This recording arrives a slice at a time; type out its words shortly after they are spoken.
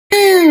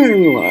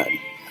everyone,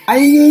 how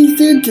you guys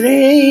doing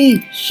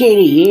today?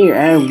 Shady here,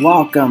 and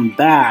welcome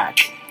back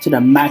to the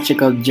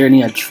magical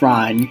journey of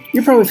Trine.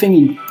 You're probably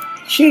thinking,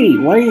 Shady,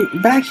 why are you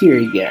back here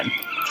again?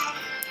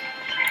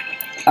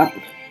 Uh,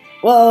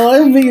 well,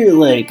 I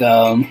figured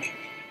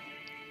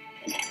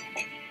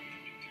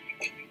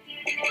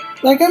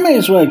I might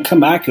as well come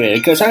back to it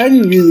because I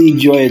really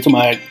enjoy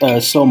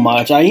it so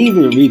much. I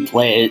even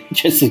replay it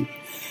just to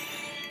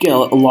get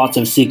lots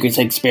of secrets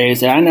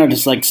experience. And I know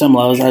just like some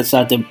levels I just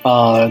have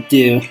to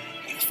do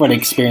for the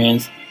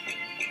experience.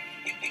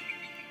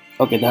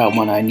 Okay, that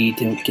one I need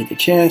to get the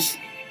chest.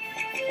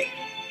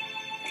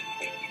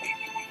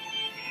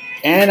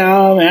 And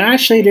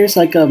actually there's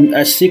like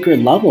a secret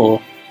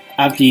level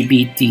after you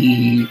beat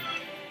the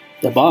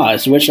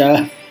boss, which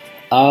I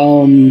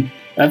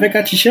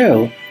forgot to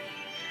show.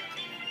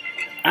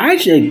 I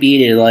actually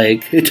beat it,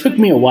 like, it took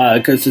me a while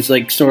because it's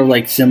like sort of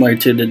like similar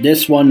to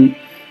this one,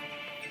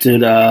 to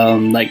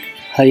the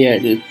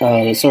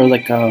sort of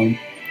like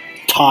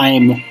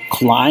time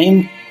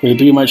climb, where you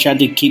pretty much have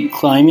to keep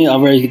climbing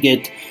otherwise you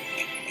get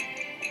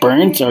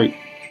burnt or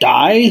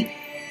die.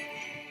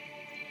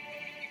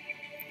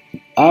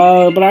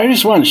 But I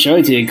just want to show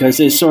it to you because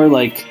it sort of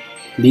like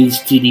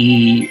leads to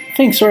I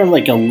think sort of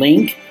like a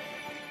link,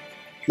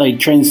 like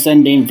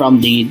transcending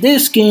from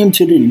this game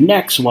to the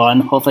next one.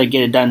 Hopefully I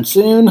get it done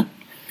soon.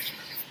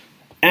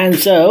 And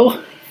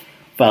so,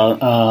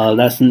 well,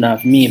 that's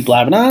enough me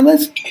blabbing on.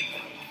 Let's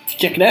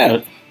check it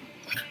out.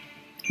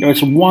 There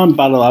was one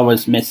battle I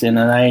was missing,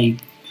 and I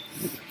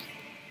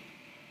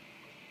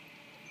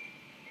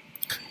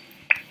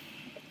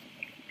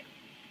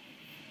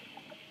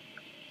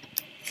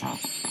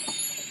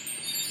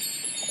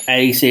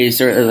see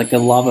sort of like a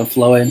lava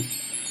flowing.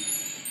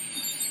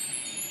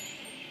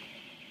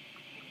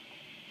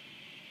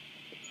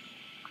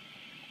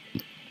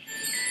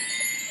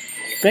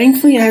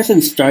 Thankfully, it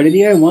hasn't started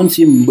yet. Once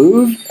you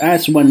move,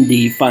 that's when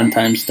the fun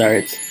time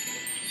starts.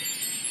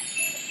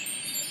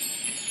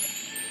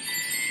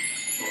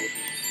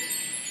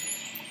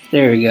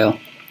 There we go.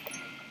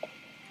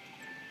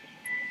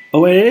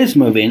 Oh, it is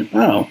moving.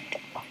 Oh.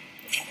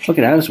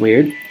 Okay, that was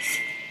weird.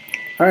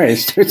 Alright, it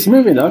starts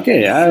moving.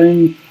 Okay, I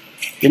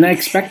didn't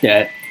expect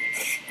that.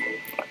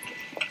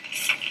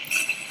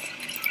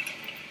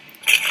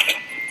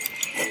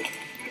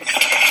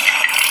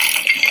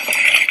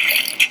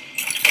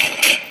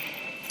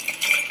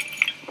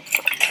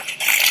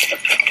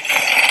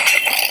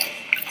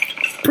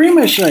 Pretty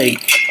much like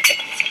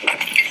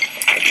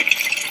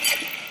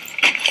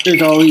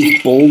there's all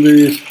these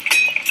boulders.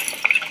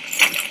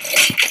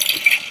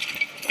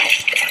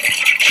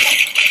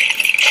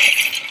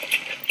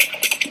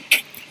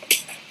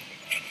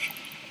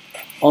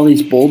 All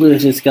these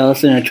boulders and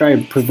skeletons are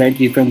trying to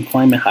prevent you from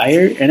climbing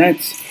higher, and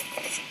that's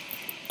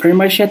pretty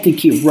much you have to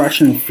keep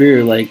rushing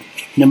through, like,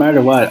 no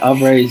matter what,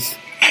 otherwise.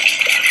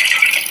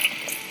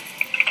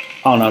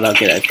 Oh no,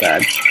 okay, that's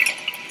bad.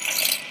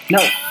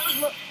 No!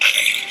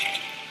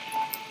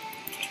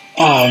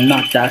 Oh,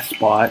 not that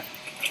spot.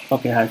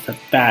 Okay, that's a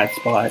bad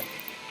spot.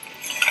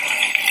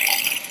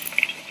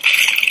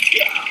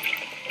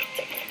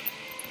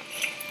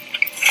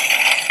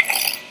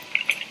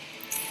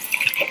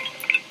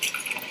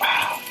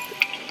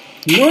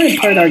 The annoying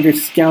part are the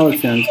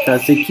skeletons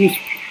because they keep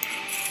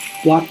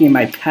blocking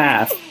my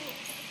path.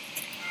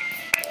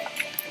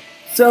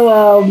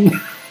 So,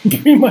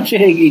 pretty much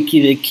I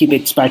keep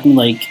expecting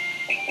like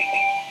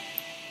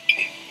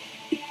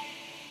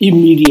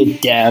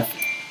immediate death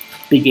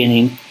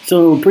beginning.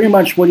 So pretty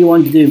much what you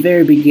want to do at the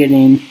very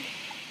beginning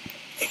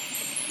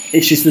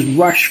is just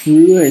rush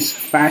through as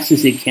fast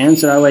as you can,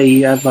 so that way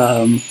you have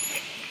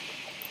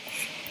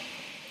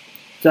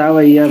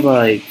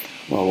like,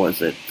 what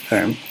was it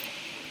term?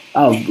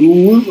 Oh, a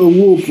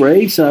little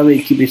break, so that way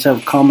you keep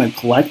yourself calm and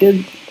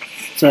collected.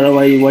 So that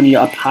way when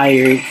you're up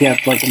higher, you have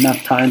like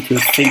enough time to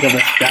think of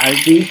a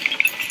strategy.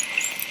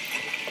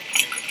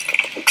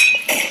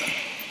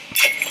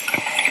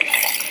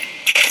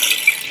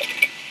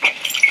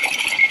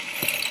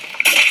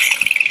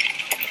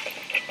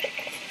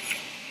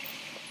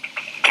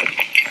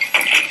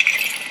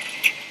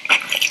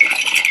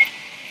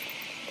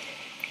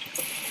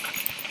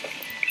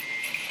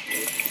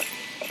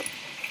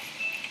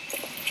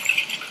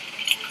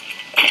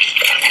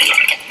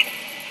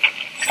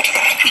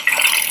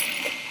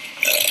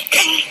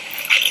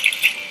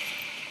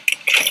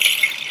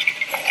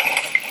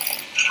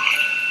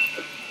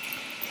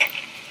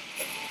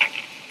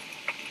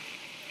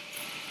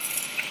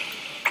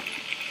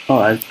 Oh,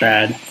 that's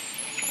bad.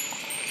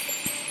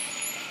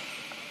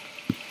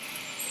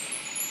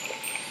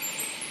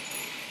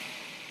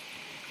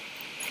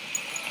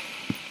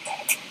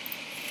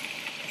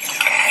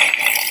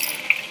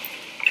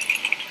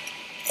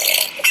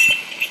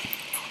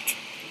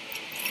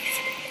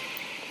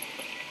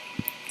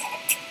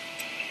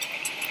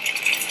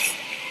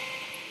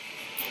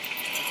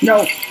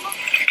 No!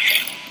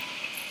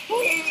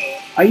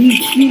 Are you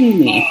kidding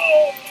me?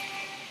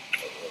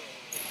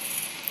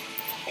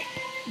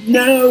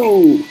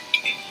 No!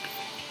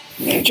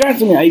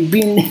 Trust me, I've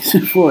been this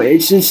before.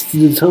 It's just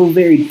so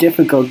very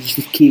difficult to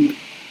just keep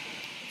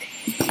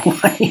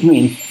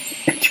climbing.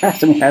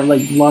 Trust me, I have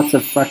like lots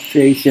of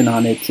frustration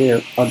on it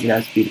too. Okay,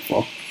 that's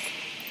beautiful.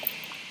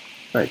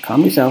 Alright,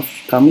 calm yourself,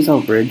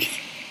 Bridge.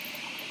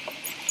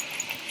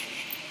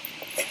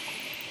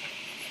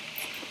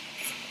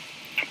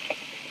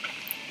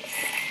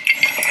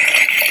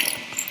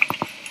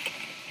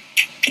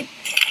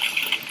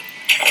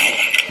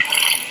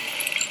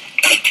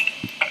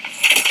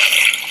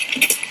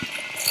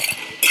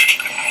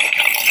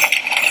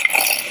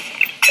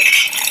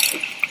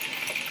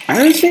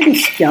 I would say the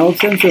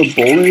skeletons or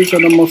boulders are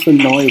the most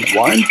annoying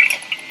one.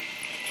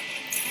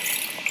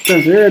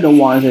 Because they're the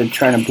ones that are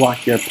trying to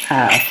block your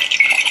path.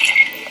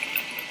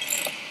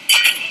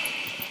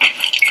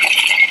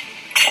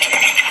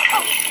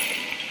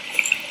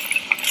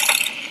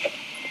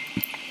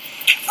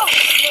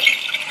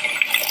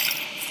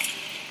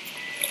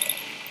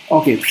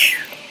 Okay,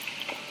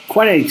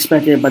 quite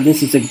unexpected, but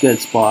this is a good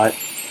spot.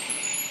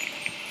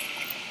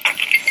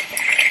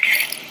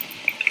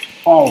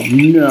 Oh,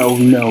 no,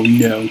 no,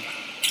 no.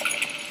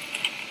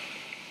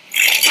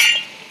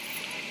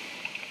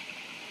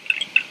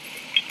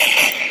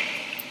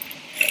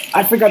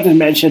 I forgot to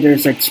mention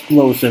there's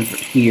explosive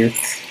here.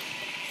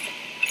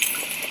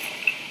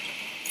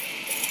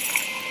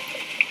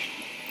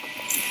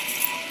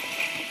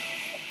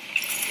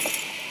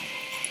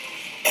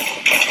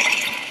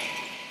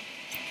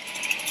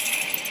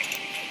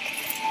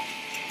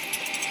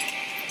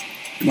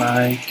 Come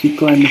on, keep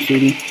climbing,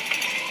 sweetie.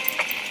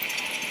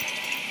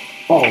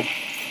 Oh.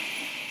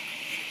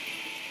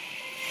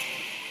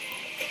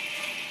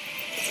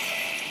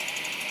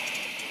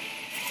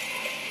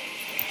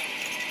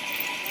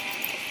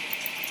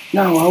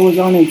 No, I was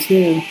on it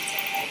too.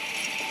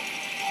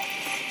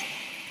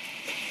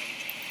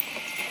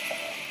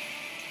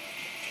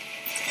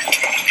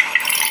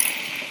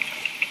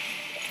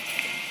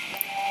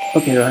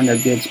 Okay, we're in a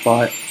good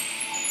spot.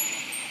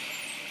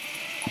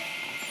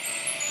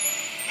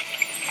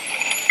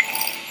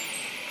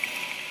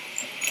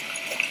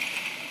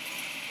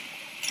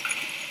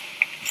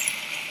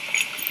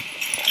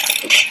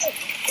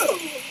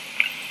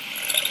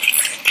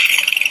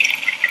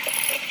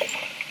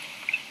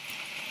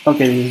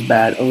 Okay, this is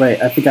bad. Oh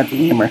wait, I forgot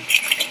the hammer.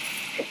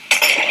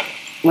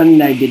 When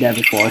did I did that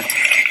before?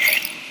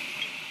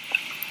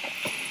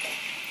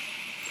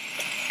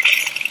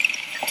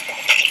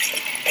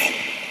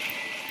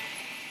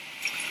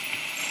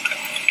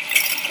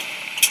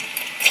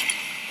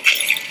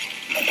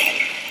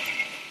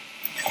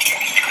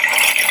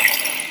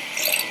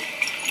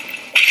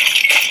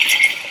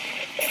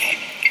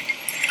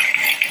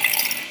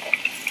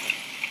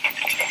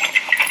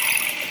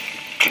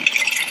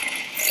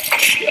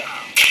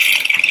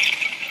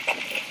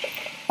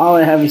 All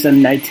I have is a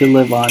night to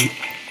live on.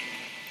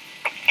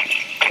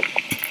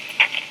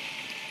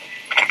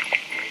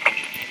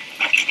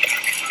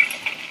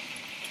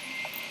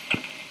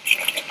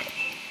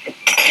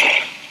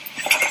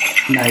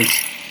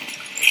 Nice.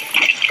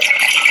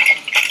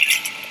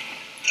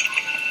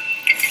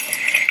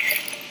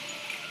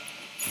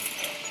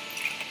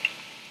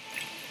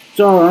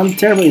 So I'm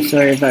terribly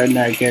sorry about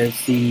not getting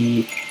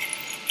to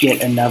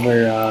get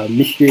another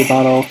mystery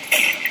bottle.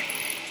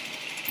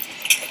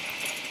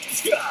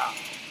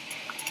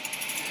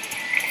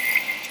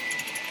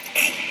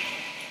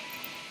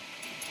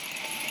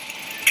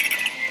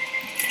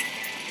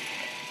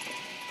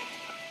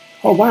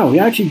 Oh wow, we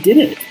actually did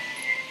it!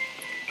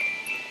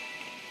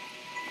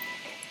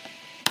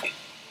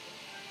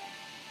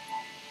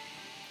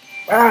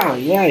 Wow,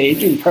 yeah, you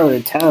can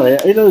probably tell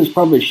it. I know it's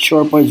probably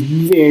short, but it's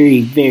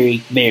very, very,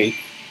 very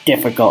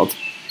difficult.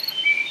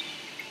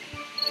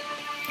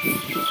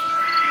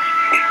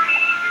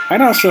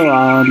 And also,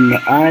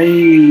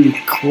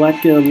 I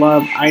collected a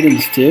lot of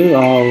items too.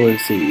 Oh,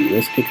 let's see,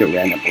 let's pick a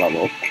random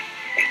level.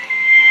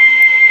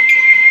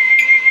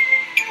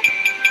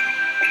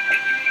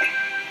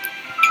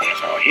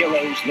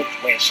 Heroes look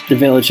west. The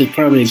village is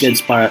probably a good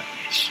spot.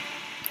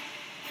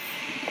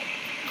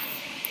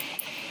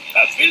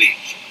 A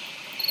village.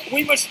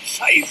 We must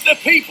save the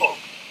people.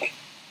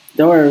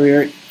 Don't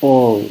worry,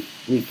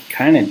 we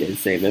kind of did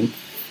save him.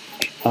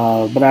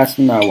 But that's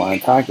not what I want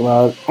to talk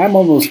about. I'm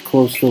almost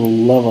close to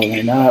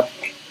leveling up.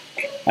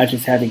 I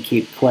just had to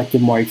keep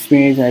collecting more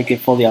experience and I could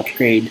fully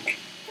upgrade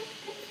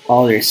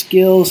all their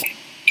skills.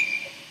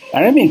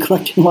 And I've been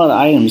collecting a lot of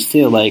items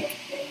too, like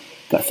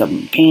got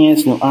some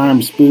pants, new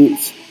arms,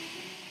 boots,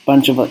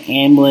 bunch of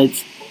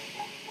amulets.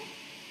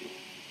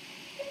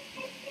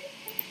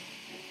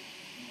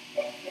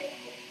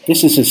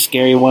 This is a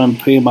scary one,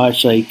 pretty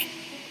much like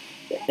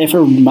if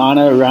her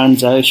mana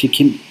runs out, she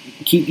can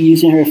keep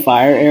using her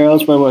fire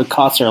arrows, but it would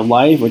cost her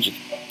life, which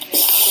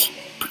is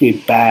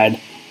pretty bad.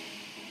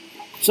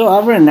 So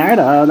other than that,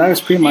 that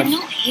was pretty much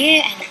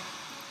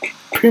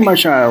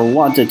what I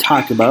want to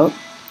talk about.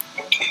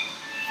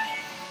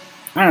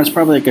 I don't know, it's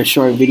probably like a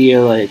short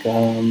video, like,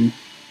 I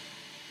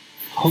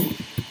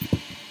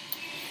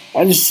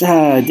just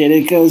did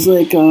it because,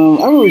 like, I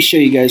want to show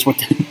you guys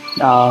what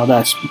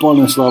That's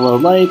bonus level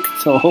like,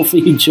 so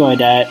hopefully you enjoy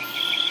that.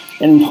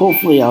 And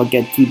hopefully I'll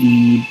get to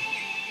the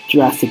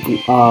Jurassic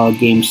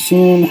game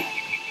soon.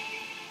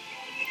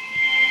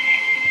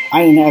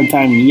 I didn't have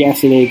time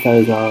yesterday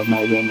because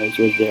my roommates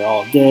was there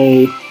all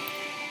day.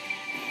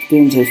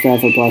 Didn't just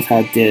have a plus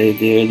had to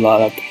do a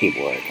lot of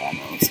paperwork. I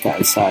know this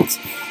kind of sucks.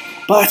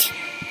 But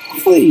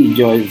hopefully you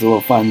enjoyed this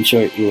little fun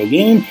short little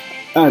game.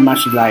 As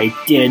much as I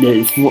did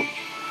it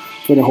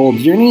for the whole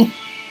journey.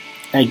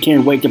 I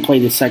can't wait to play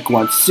the second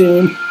one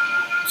soon.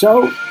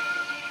 So, I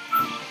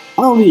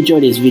hope you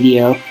enjoyed this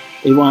video.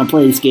 If you want to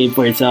play this game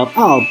for yourself,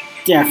 I'll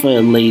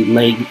definitely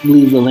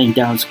leave the link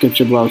down in the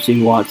description below so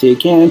you want to. You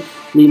can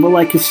leave a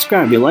like and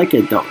subscribe if you like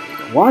it.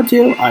 Don't want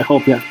to. I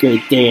hope you have a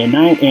great day and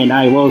night, and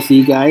I will see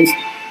you guys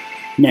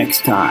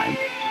next time.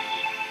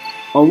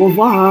 Au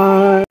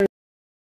revoir.